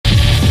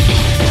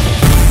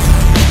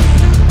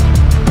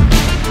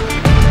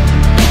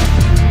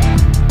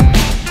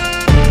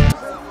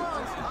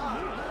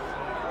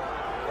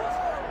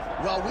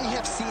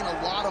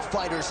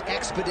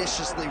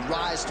expeditiously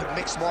rise to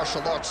mixed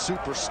martial arts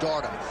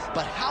superstardom.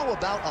 But how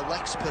about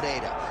Alex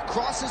Pereira?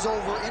 Crosses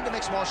over into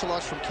mixed martial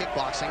arts from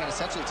kickboxing and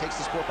essentially takes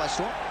the sport by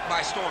storm?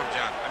 By storm,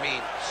 John. I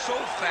mean, so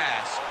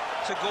fast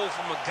to go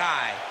from a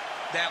guy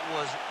that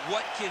was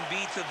what can be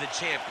to the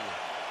champion.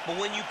 But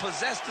when you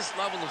possess this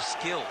level of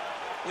skill,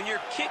 when your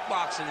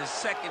kickboxing is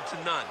second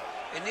to none,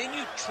 and then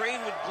you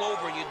train with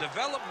Glover and you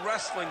develop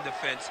wrestling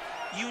defense,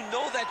 you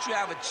know that you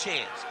have a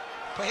chance.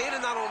 Pereira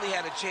not only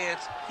had a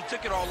chance, he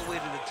took it all the way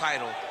to the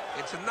title.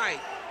 And tonight,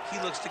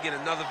 he looks to get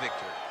another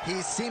victory.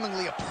 He's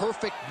seemingly a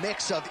perfect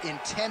mix of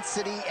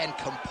intensity and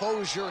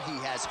composure. He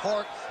has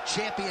heart,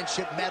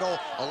 championship medal.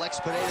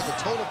 Alex Pereira, the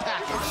total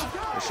package.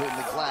 We're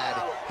certainly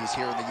glad he's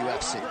here in the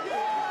UFC.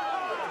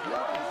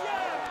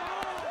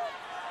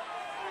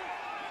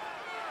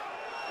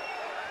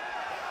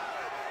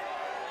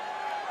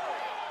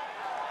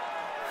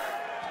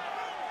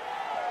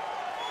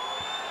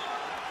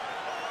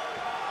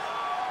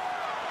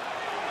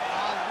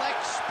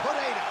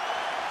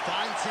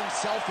 Finds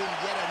himself in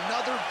yet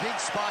another big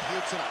spot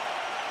here tonight.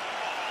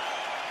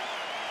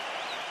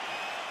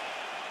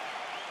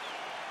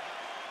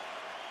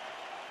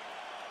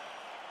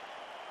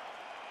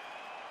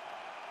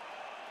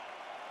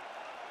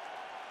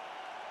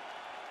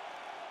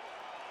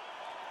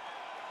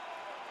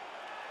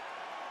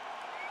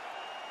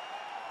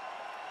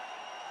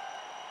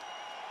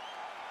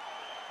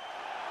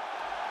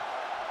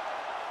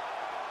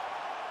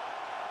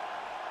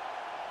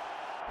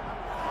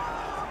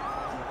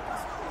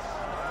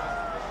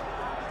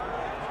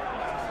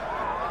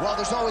 Well,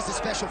 there's always a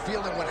special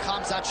feeling when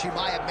Khamzat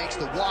Chimaev makes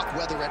the walk,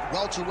 whether at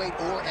welterweight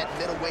or at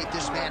middleweight.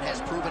 This man has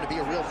proven to be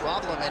a real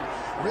problem and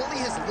really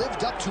has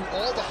lived up to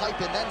all the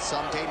hype and then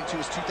some, dating to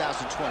his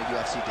 2020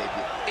 UFC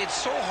debut. It's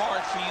so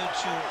hard for you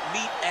to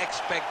meet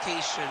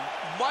expectation,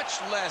 much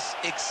less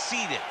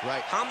exceed it.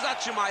 Right. Khamzat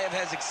Chimaev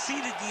has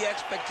exceeded the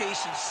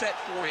expectations set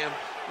for him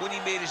when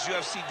he made his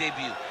UFC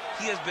debut.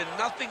 He has been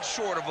nothing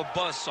short of a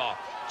buzzsaw,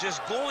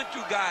 just going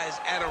through guys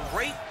at a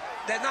rate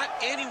that not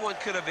anyone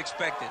could have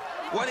expected.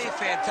 What a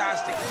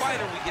fantastic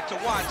fighter we get to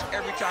watch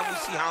every time we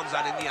see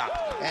Khamzat in the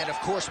octagon. And of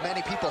course,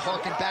 many people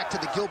harken back to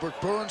the Gilbert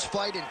Burns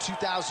fight in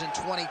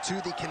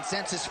 2022, the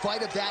consensus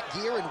fight of that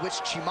year in which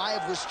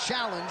Chimaev was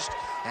challenged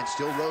and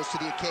still rose to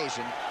the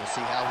occasion. We'll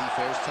see how he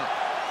fares tonight.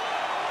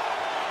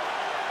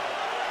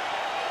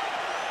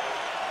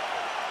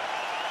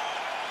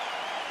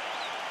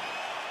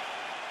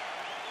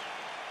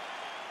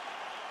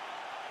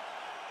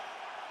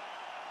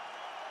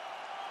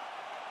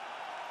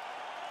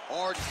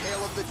 Our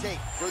tale of the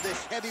tape for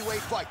this heavyweight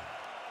fight.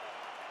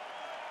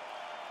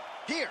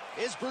 Here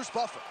is Bruce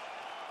Buffer.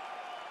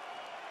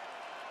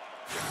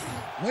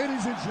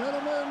 Ladies and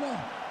gentlemen,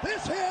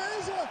 this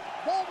is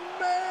the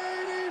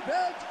main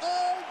event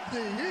of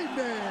the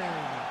evening.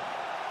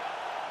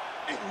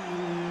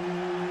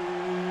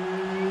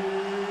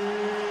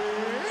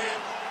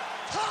 It's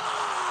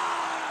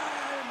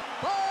time!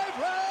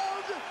 5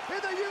 rounds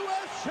in the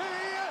UFC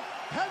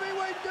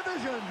heavyweight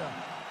division.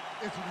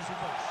 Introducing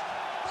first,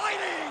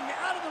 fighting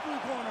out of the blue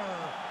corner,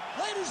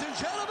 ladies and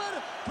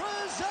gentlemen,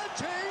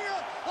 presenting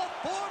the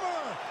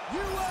former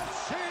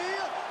UFC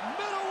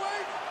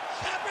middleweight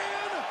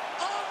champion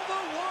of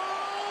the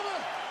world,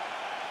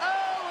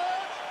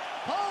 Alex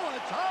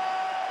Pereira!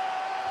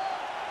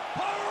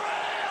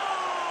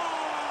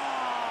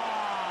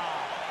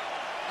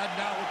 And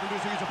now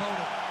introducing his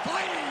opponent,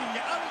 fighting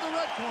out of the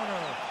red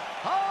corner,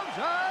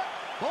 Khamzat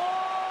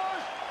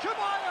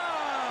Chimaev!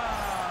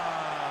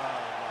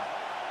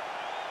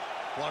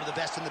 One of the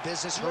best in the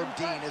business, Herb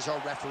Dean, is our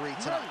referee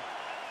tonight.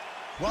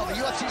 Well, the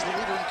UFC is the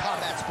leader in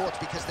combat sports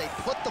because they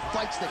put the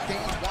fights that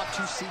fans want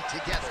to see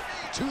together.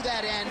 To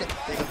that end,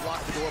 they have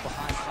locked the door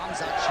behind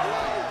Khamzat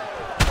Chimaev.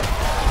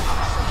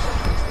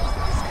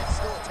 His head's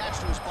still attached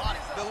to his body.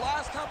 The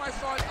last time I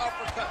saw an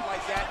uppercut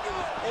like that, it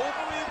was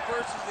Overeem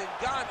versus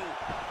Ngannou,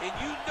 and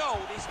you know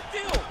they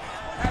still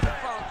haven't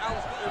found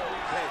Alex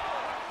Pereira's head.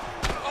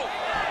 Oh,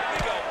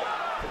 big elbow.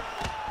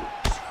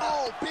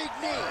 Oh, big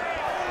knee.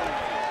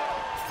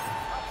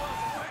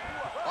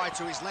 All right,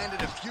 so he's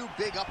landed a few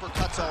big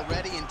uppercuts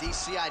already in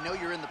DC. I know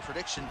you're in the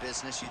prediction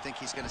business. You think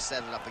he's going to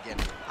set it up again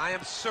here? I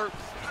am certain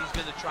he's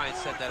going to try and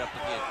set that up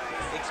again.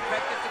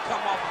 Expect it to come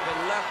off of the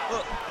left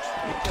hook,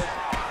 because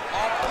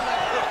off the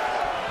left hook,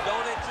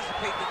 don't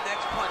anticipate the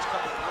next punch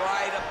coming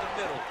right up the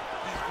middle.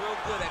 He's real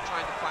good at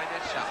trying to find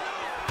that shot.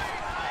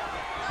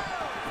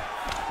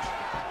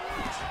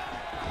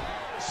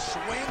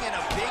 Swing and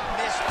a big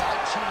miss by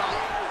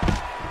Chimaev.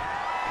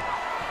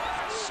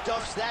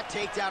 Stuffs that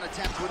takedown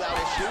attempt without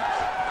issue.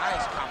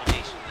 Nice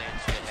combination lands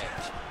to the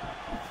head.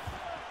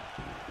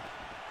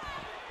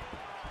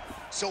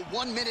 So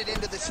 1 minute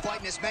into this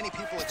fight, and as many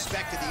people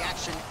expected, the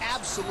action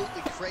absolutely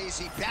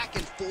crazy, back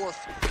and forth.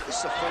 This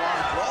is a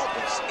full-on brawl.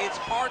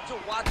 It's hard to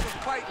watch a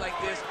fight like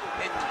this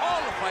and call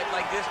a fight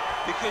like this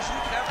because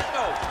you never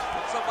know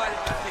when somebody's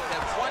going to take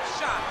that one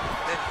shot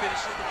that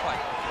finishes the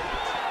fight.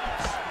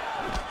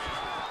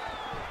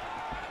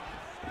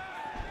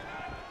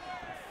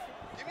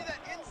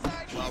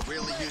 Well,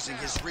 really using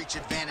his reach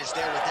advantage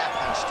there with that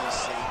punch,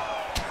 DC.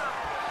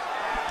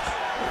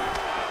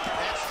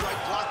 That strike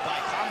blocked by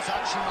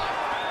Khamzat Chimaev.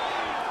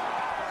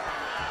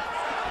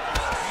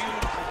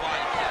 Beautiful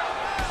body kick.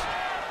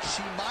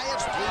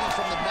 Chimaev's bleeding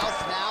from the mouth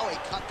now. A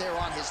cut there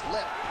on his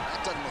lip. That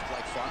doesn't look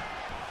like fun.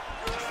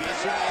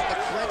 Fishing in the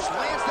clinch,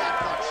 lands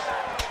that punch.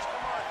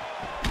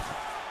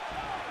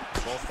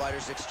 Both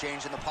fighters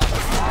exchange in the pocket.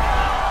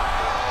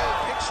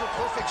 Oh,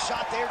 picture-perfect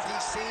shot there,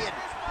 DC, and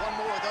one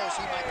more of those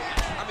he might be.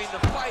 I mean, the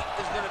fight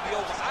is going to be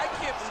over. I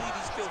can't believe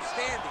he's still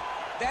standing.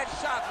 That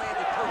shot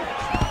landed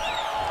perfect.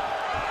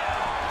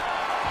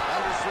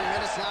 Under 3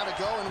 minutes now to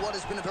go in what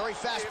has been a very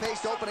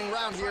fast-paced opening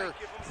round here.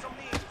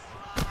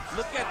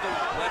 Look at the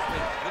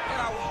weapon. Look at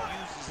how he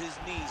uses his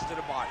knees to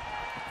the body.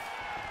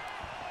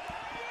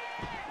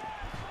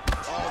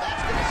 Oh,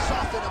 that's going to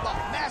soften him up.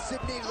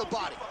 Massive knee to the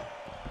body.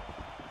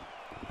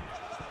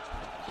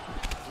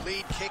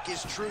 Lead kick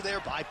is true there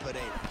by Pereira.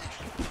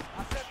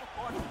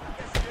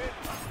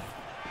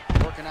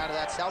 Working out of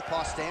that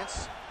southpaw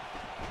stance.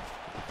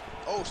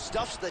 Oh,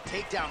 stuffs the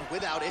takedown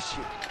without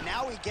issue.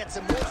 Now he gets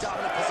a more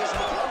dominant position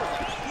with the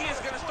overhand. He is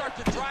going to start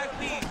to drive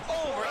these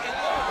over and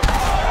over.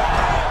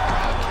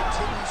 Crowd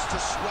continues to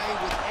sway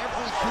with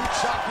every huge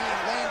shot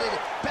being landed.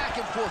 Back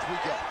and forth we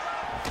go.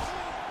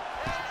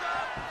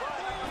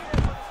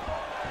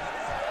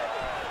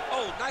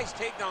 Oh, nice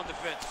takedown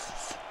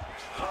defense.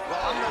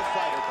 Well, I'm no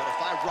fighter, but if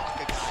I rock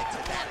a guy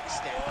to that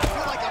extent, I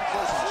feel like I'm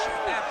closing the show.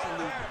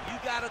 Absolutely. You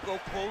got to go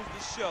close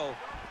the show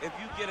if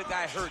you get a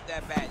guy hurt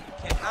that bad. You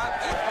cannot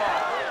back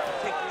off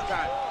and take your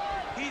time.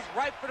 He's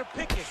ripe for the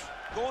picking.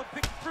 Go and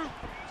pick the fruit.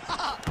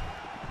 All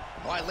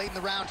right, late in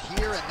the round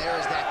here, and there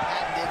is that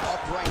patented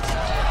upright.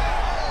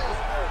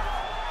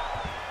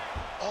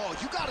 Oh,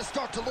 you got to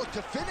start to look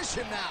to finish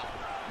him now.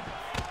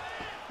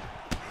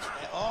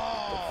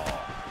 Oh.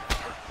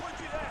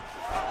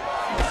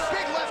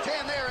 Big left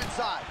hand there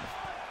inside.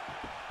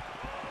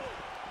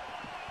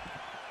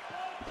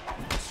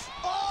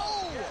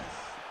 Oh!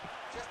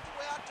 Just the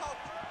way I talk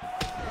to you.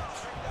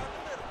 Straight down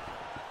the middle.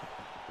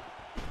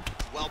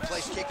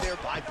 Well-placed kick there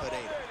by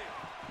Pereira.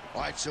 All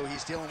right, so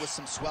he's dealing with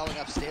some swelling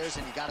upstairs,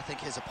 and you got to think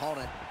his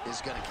opponent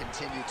is going to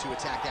continue to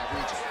attack that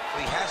region.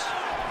 He has to.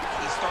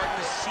 He's starting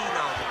to see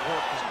now the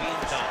work is being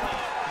done.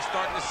 He's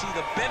starting to see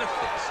the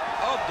benefits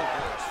of the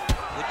work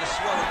with the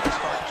swelling that's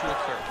starting to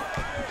occur.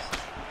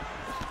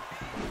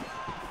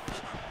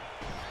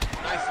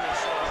 Nice little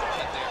shoulder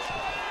cut there.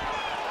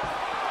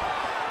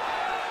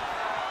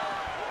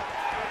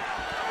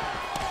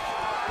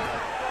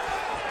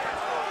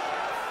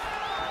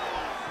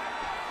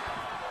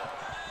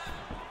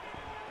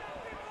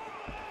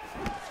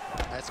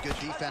 That's good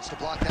defense to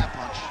block that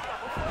punch.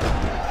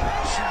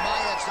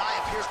 Chimaev's eye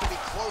appears to be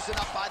closing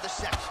up by the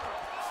section.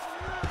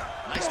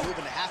 Nice move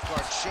into half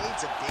guard.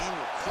 Shades of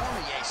Daniel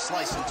Cormier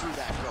slicing through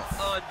that girl.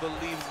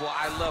 Unbelievable.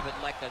 I love it.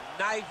 Like a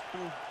knife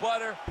through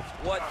butter.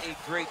 What a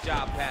great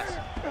job passing.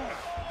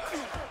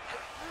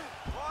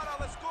 Bora,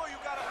 let's go. You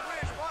got a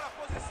bridge. Bora,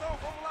 posição.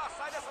 Vamos lá.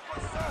 Sai dessa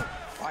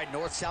posição. All right,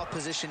 north-south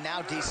position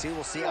now, DC.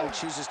 We'll see how he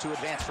chooses to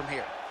advance from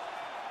here.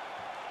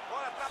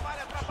 Bora,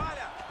 trabalha,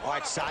 trabalha. All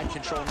right, side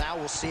control now.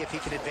 We'll see if he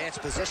can advance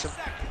position.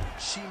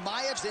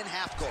 Chimaev's in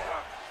half guard.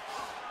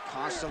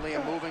 Constantly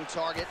a moving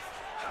target.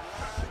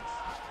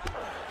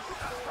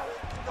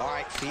 All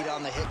right, feet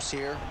on the hips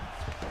here.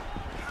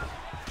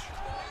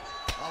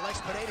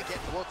 Alex Pereira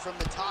getting work from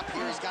the top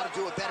here. He's got to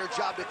do a better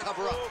job to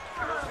cover up.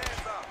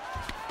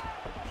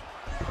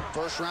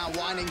 First round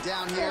winding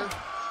down here.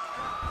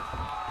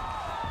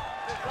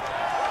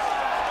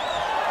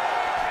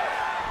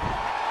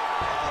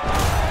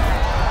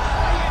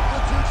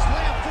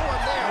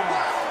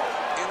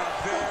 In a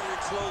very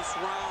close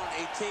round,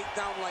 a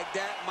takedown like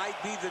that might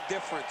be the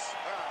difference.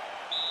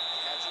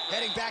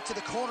 Heading back to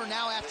the corner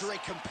now after a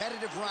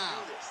competitive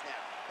round.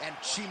 And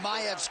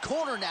Chimaev's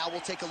corner now.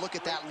 We'll take a look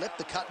at that lip.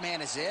 The cut man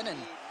is in, and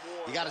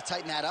you got to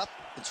tighten that up.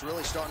 It's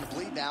really starting to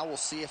bleed now. We'll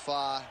see if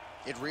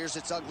it rears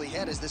its ugly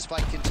head as this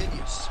fight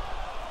continues.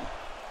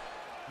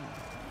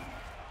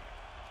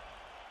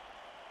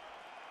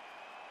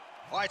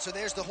 All right, so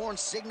there's the horn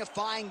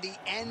signifying the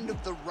end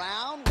of the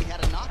round. We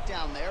had a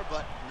knockdown there,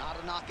 but not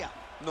a knockout.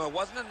 No, it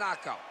wasn't a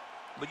knockout,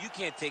 but you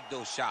can't take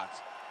those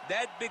shots.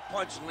 That big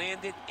punch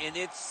landed, and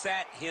it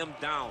sat him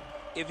down.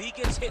 If he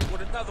gets hit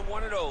with another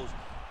one of those,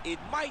 it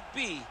might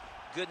be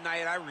good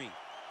night, Irene.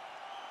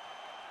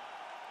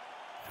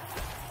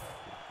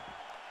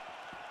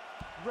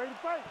 Ready to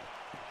fight?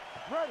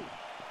 Ready.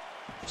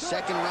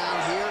 Second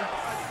round here.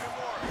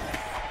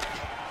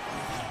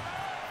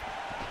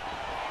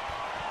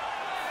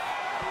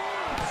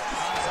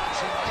 Khamzat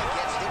Chimaev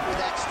gets hit with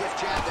that stiff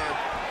jab there.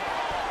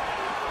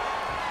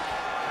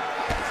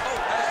 Oh,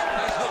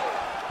 nice hook.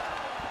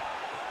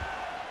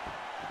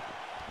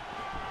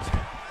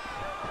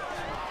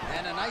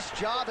 And a nice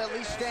job at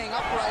least staying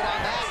upright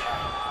on that.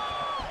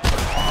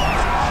 Huge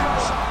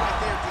shot right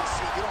there,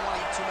 DC. You don't want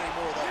to eat too many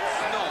more of those.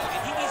 No,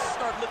 and he needs to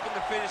start looking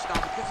to finish now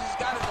because he's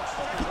got his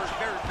opponent hurt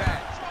very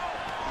bad.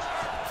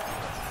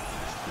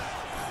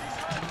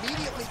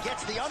 Immediately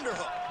gets the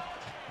underhook.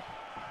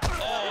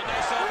 Oh,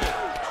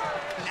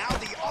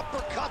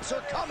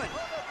 coming.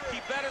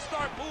 He better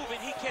start moving.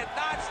 He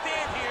cannot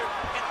stand here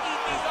and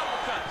eat these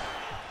uppercuts.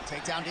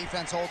 Takedown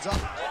defense holds up.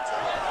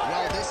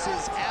 Well, this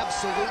is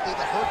absolutely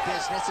the hurt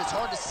business. It's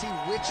hard to see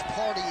which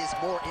party is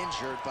more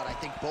injured, but I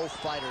think both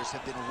fighters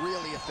have been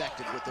really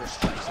effective with their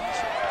strikes in this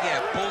one.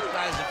 Yeah, both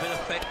guys have been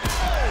effective.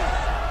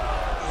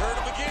 He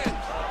hurt him again.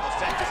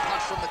 Effective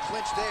punch from the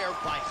clinch there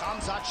by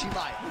Khamzat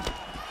Chimaev.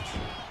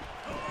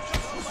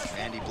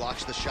 And he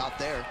blocks the shot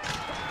there.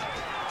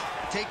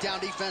 Takedown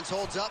defense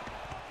holds up.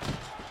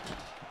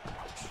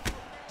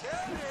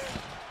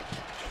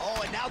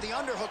 Oh, and now the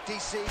underhook,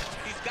 DC.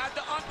 He's got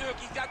the underhook.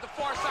 He's got the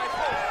far side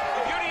post.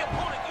 If you're the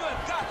opponent, you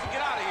have got to get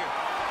out of here.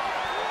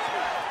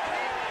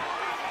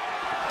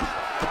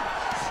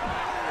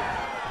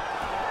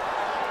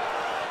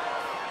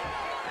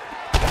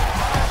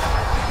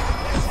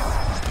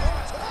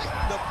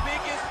 The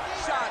biggest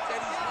shot that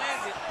he's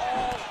landed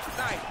all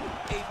night.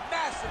 A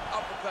massive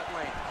uppercut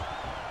land.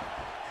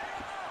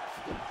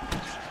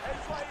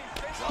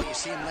 Well, you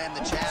see him land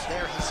the jab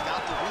there. He's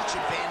got the reach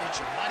advantage.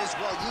 You might as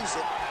well use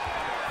it.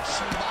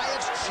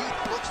 Chimaev's cheek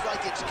looks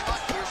like it's cut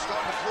here,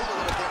 starting to bleed a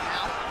little bit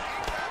now.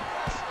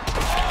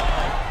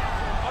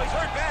 Oh, he's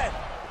hurt bad.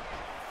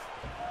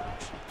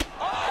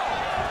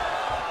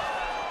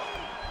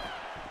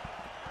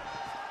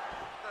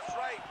 That's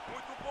right.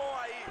 Muito bom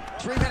aí.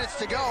 3 minutes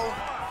to go.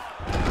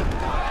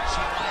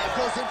 Chimaev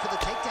goes in for the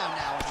takedown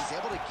now, and he's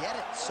able to get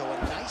it. So a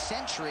nice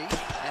entry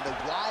and a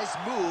wise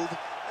move,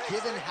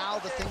 given how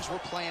the things were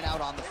playing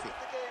out on the field.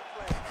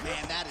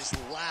 Man, that is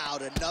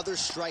loud. Another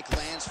strike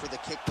lands for the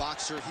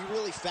kickboxer. He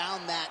really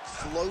found that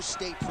flow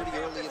state pretty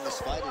early in this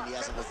fight, and he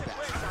hasn't looked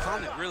back.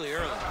 Found it really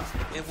early.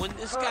 And when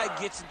this guy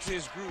gets into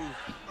his groove,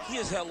 he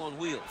is hell on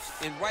wheels.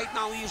 And right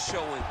now he is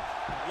showing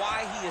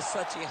why he is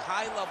such a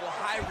high-level,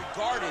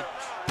 high-regarded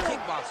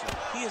kickboxer.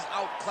 He is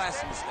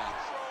outclassing this guy.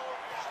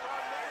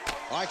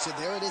 All right, so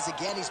there it is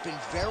again. He's been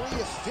very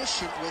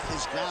efficient with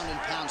his ground and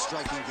pound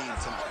striking game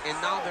tonight.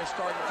 And now they're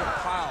starting to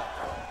pile.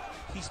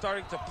 He's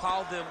starting to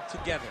pile them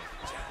together.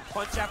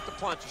 Punch after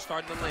punch is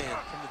starting to land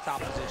from the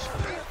top position.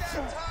 Keep that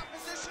top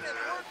position and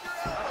work your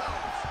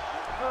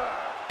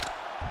elbows.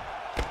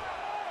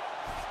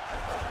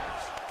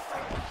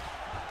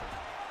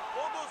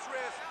 Hold those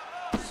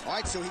wrists. All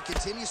right, so he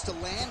continues to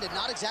land, and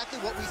not exactly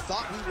what we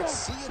thought we would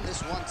see in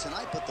this one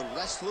tonight, but the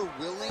wrestler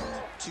willing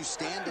to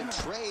stand and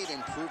trade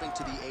and proving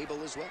to be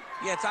able as well.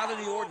 Yeah, it's out of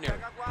the ordinary.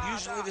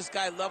 Usually this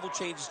guy level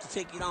changes to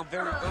take you down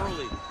very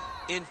early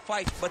in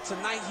fights, but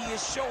tonight he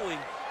is showing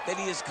that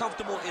he is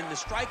comfortable in the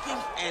striking,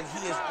 and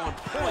he is on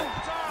point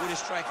with his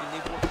striking.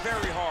 They've worked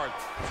very hard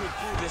to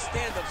improve his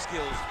stand-up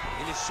skills,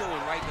 and it's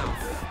showing right now.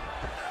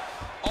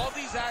 All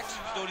these actions,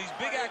 though, these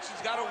big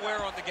actions got to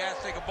wear on the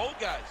gas tank of both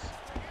guys.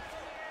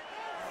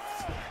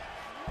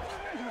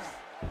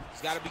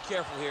 He's got to be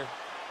careful here.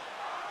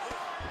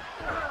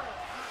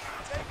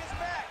 Take his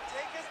back.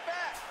 Take his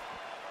back.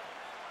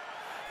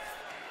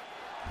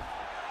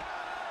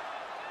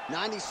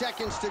 90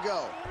 seconds to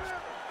go.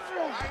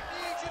 I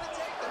need you to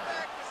take the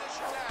back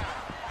position now.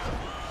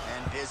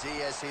 And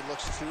busy as he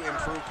looks to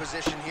improve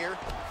position here.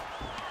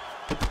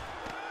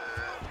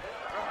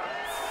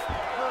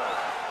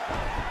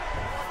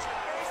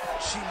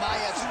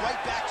 Chimaev's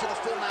right back to the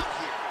full mount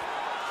here.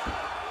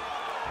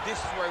 This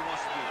is where he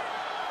wants to be.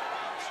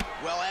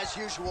 Well, as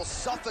usual,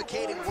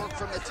 suffocating work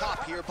from the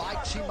top here by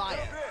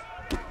Chimaev.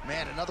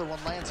 Man, another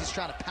one lands. He's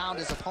trying to pound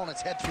his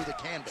opponent's head through the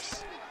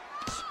canvas.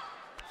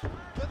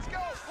 Let's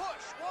go.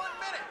 Push. 1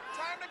 minute.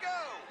 Time to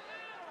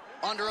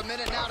go. Under a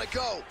minute now to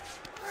go.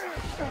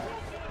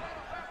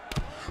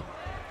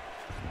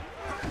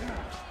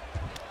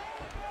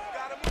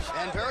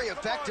 And very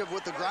effective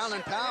with the ground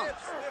and pound.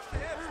 Lift the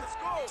hips. Let's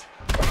go.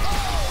 Oh,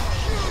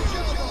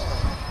 huge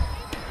elbow.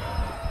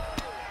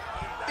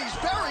 He's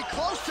very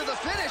close to the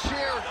finish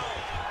here.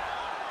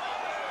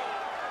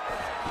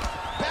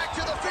 Back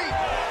to the feet.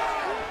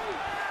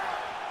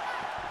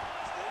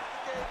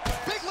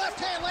 Big left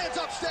hand lands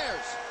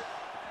upstairs.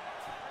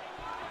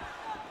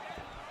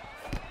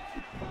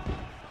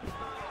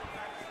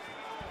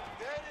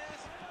 There it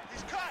is.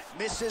 He's cut.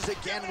 Misses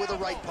again with a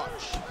right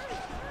punch.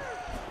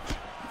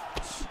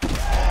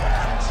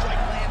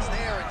 Strike lands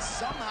there, and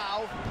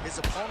somehow his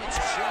opponent's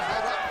chin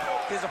held up.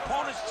 His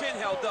opponent's chin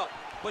held up,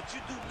 but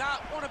you do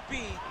not want to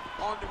be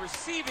on the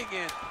receiving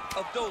end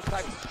of those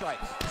types of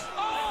strikes.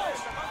 Oh!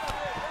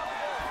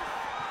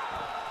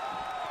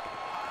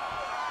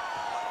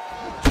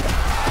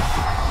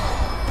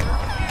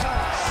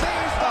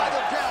 Saved by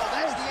the bell.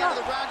 That's the end of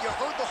the round. You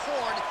heard the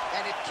horn,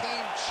 and it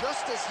came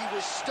just as he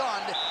was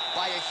stunned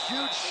by a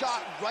huge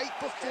shot right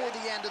before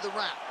the end of the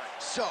round.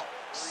 So,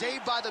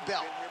 saved by the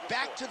bell.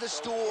 Back to the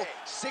stool,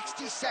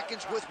 60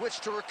 seconds with which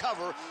to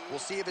recover. We'll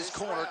see if his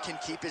corner can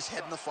keep his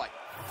head in the fight.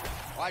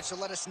 All right, so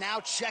let us now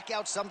check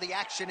out some of the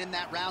action in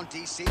that round,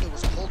 DC. There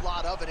was a whole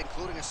lot of it,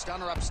 including a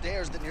stunner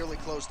upstairs that nearly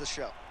closed the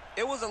show.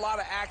 It was a lot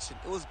of action.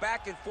 It was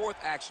back and forth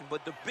action,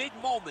 but the big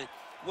moment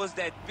was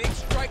that big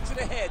strike to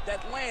the head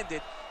that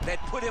landed, that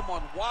put him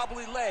on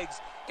wobbly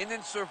legs, and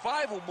in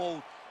survival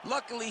mode.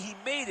 Luckily, he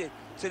made it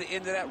to the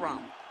end of that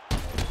round.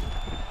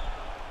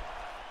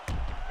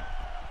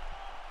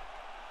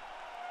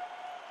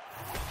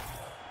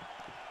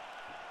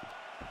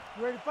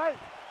 You ready to fight?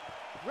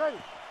 Ready.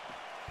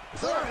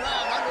 Third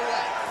round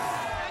underway.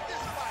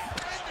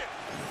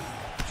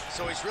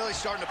 So he's really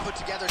starting to put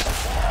together some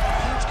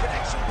huge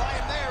connection by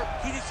him there.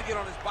 He needs to get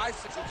on his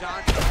bicycle,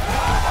 John. So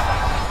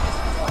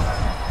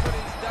that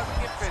he doesn't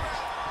get finished.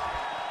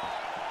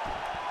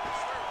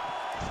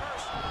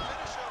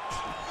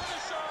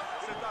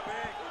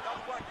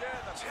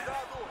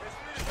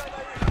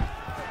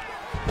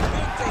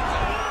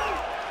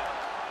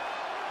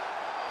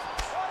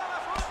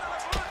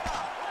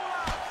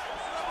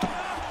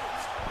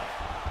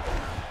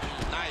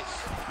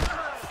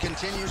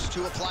 Continues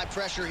to apply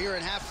pressure here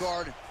in half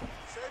guard.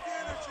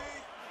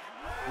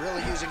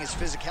 Really using his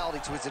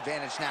physicality to his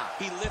advantage now.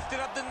 He lifted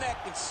up the neck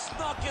and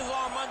snuck his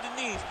arm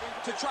underneath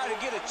to try to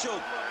get a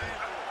choke.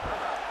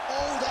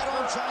 Oh, that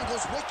arm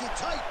triangle's wicked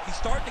tight. He's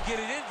starting to get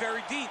it in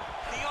very deep.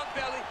 Knee on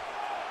belly.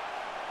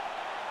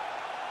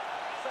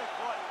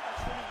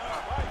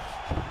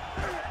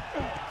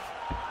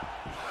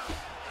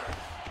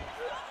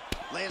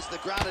 Lands the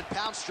grounded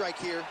pound strike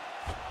here.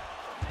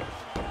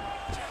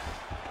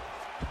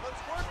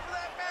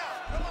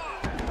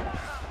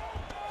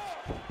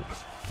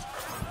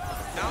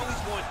 Now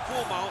he's going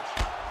full mount. I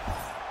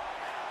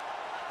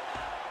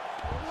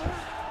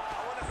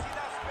want to see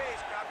that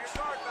space. Grab your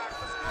guard back.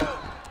 Let's go.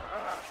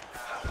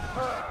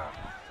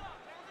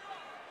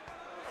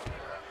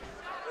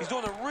 He's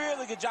doing a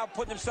really good job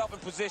putting himself in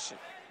position.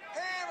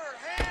 Hammer,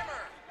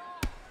 hammer.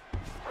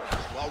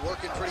 Well,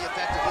 working pretty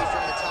effectively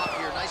from the top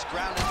here. Nice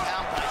ground and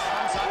pound by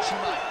Khamzat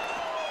Chimaev.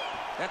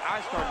 That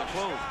eye's starting to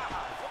close.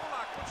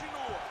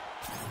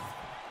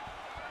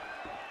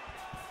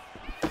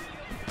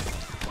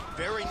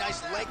 Very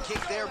nice leg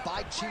kick there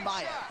by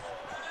Chimaev.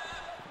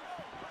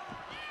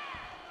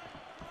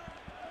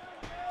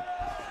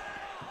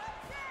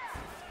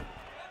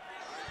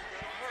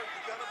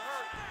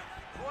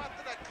 Go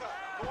after that cut.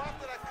 Go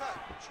after that cut.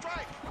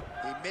 Strike.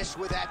 He missed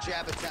with that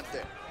jab attempt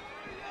there.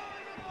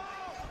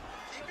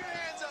 Keep your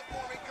hands up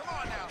for me. Come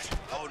on now.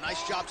 Oh,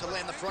 nice job to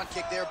land the front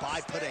kick there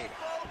by Pereira.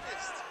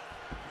 Focused.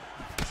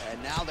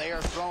 And now they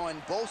are throwing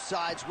both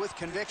sides with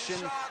conviction.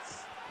 Shots.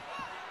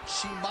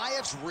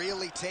 Chimaev's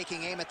really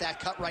taking aim at that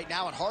cut right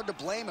now, and hard to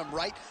blame him,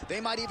 right? They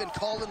might even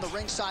call in the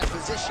ringside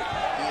position.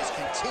 He is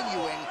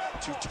continuing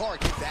to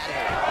target that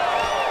area.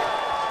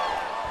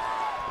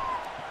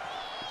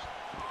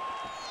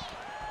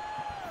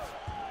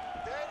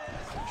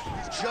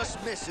 Just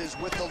misses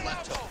with the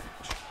left hook.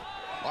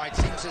 All right,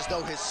 seems as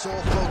though his sole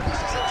focus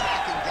is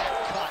attacking that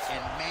cut, and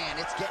man,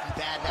 it's getting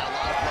bad now. A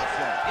lot of blood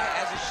flowing.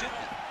 Yeah, as it should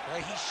be.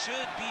 Right? He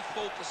should be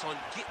focused on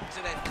getting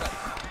to that cut,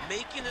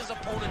 making his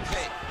opponent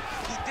pay.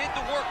 He did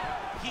the work.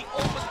 He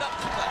opened up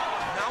the cut.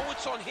 Now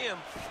it's on him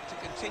to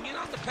continue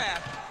on the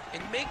path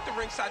and make the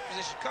ringside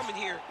position, come in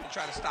here and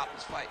try to stop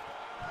this fight.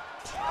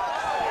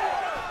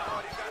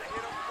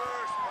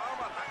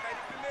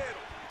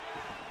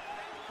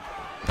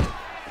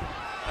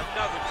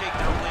 Another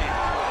takedown land.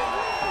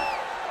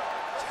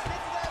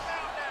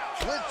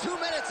 With 2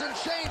 minutes and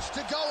change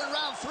to go in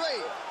round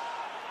 3.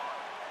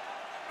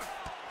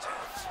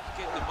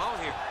 Getting them out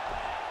here.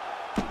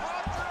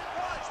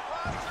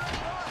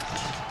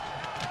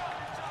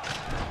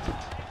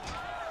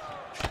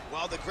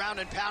 Well, the ground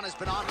and pound has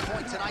been on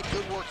point tonight.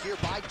 Good work here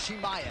by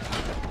Chimaev. All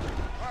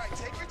right,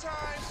 take your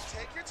time.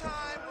 Take your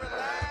time.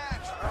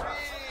 Relax.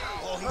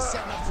 Breathe. Oh, he's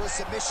setting up for a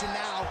submission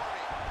now.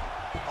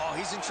 Oh,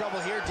 he's in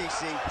trouble here,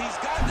 DC. He's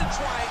got the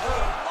triangle.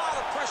 A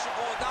lot of pressure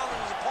going down on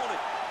his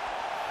opponent.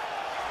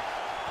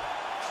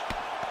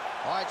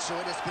 All right, so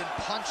it has been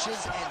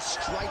punches and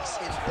strikes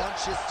in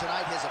bunches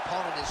tonight. His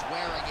opponent is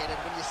wearing it, and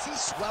when you see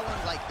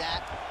swelling like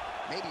that,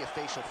 maybe a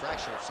facial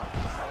fracture or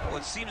something. Well,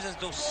 it seems as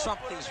though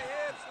something's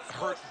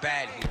hurt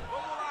bad here.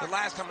 The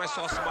last time I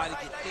saw somebody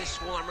get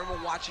this one, I remember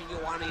watching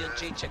Joanna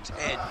Jędrzejczyk's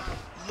head,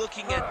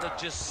 looking at the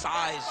just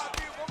size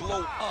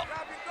blow up.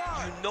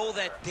 You know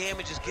that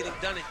damage is getting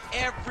done, and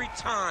every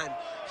time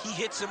he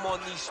hits him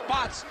on these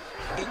spots,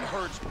 it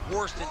hurts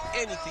worse than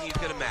anything you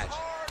could imagine.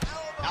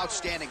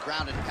 Outstanding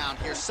ground and pound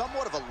here.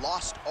 Somewhat of a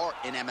lost art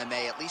in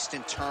MMA, at least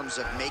in terms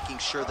of making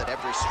sure that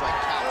every strike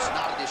counts.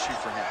 Not an issue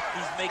for him.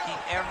 He's making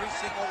every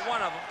single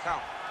one of them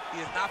count. He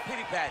is not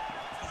pity-patting.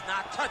 He's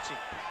not touching.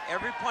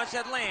 Every punch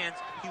that lands,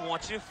 he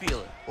wants you to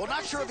feel it. Well,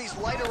 not sure if he's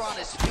lighter on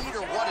his feet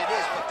or what it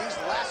is, but these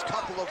last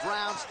couple of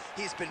rounds,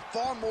 he's been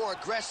far more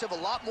aggressive, a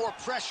lot more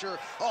pressure.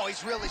 Oh,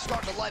 he's really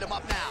starting to light him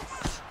up now.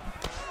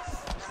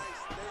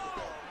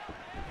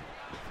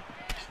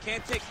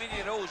 Can't take many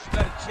of those, you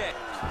better check.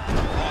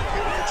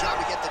 Good job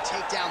to get the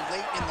takedown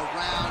late in the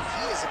round.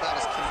 He is about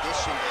as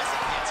conditioned as it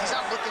gets. He's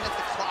not looking at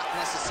the clock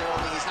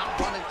necessarily. He's not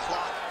running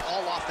clock,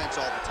 all offense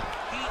all the time.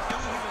 He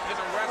knew he was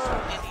going to wrestle,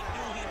 and he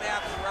knew he may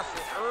have to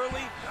wrestle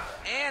early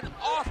and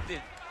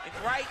often. And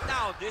right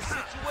now, this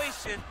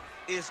situation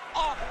is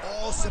off.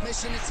 Oh,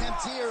 submission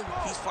attempt here.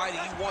 He's fighting.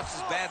 He wants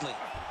this badly.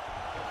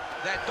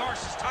 That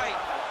Darce is tight.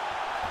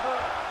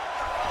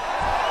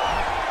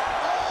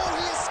 Oh,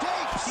 he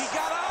escapes. He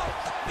got out.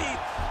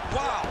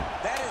 Wow,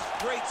 that is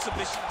great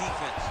submission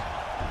defense.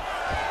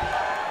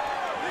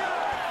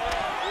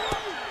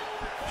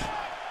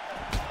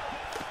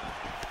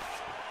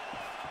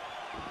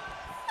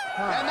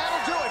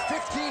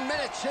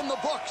 the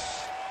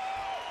books.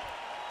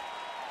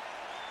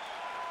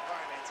 All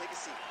right, man, take a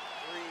seat.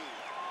 Breathe.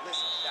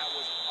 Listen, that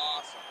was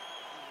awesome.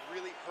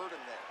 You really hurt him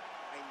there.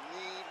 I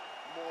need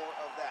more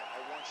of that. I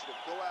want you to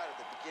go out at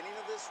the beginning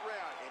of this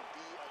round and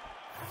be a...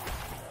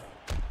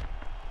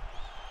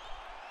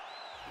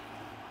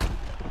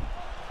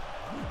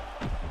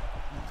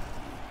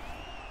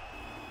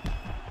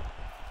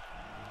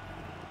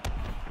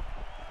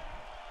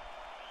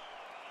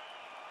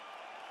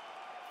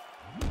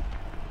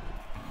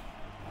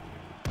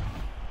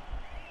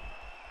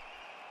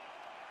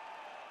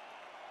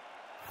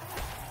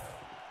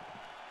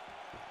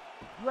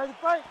 You ready to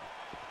fight?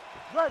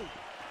 Ready.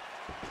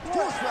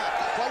 Fourth round.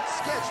 Fight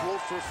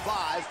scheduled for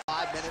 5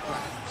 5-minute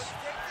rounds.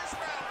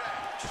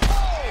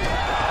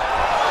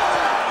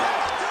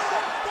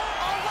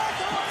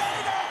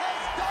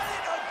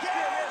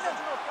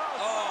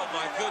 Oh,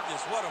 my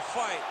goodness, what a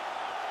fight.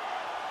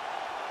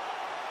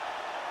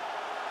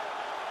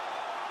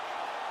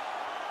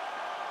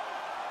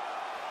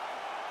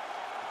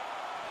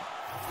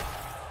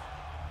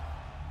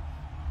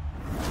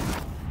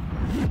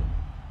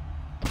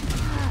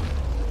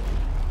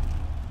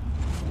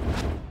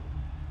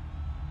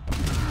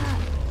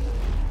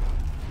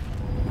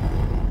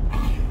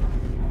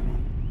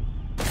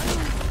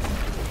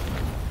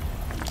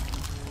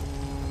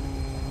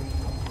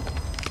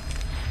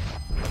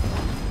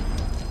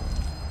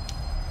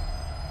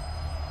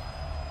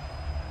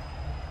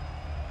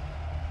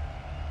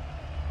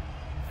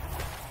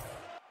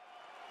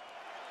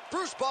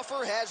 Bruce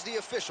Buffer has the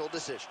official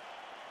decision.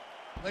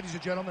 Ladies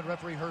and gentlemen,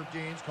 referee Herb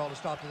Dean's called a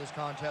stop to this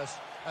contest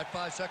at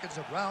 5 seconds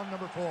of round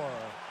number 4.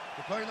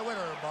 Declaring the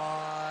winner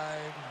by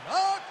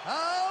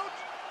knockout,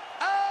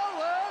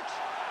 Alex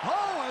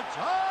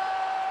Pereira!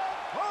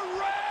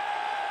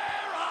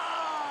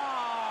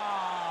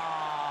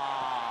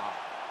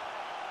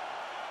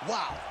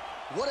 Wow.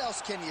 What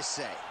else can you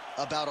say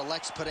about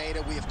Alex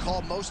Pereira? We have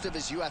called most of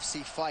his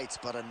UFC fights,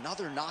 but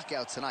another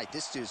knockout tonight.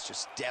 This dude's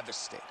just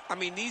devastating. I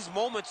mean, these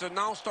moments are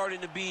now starting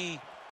to be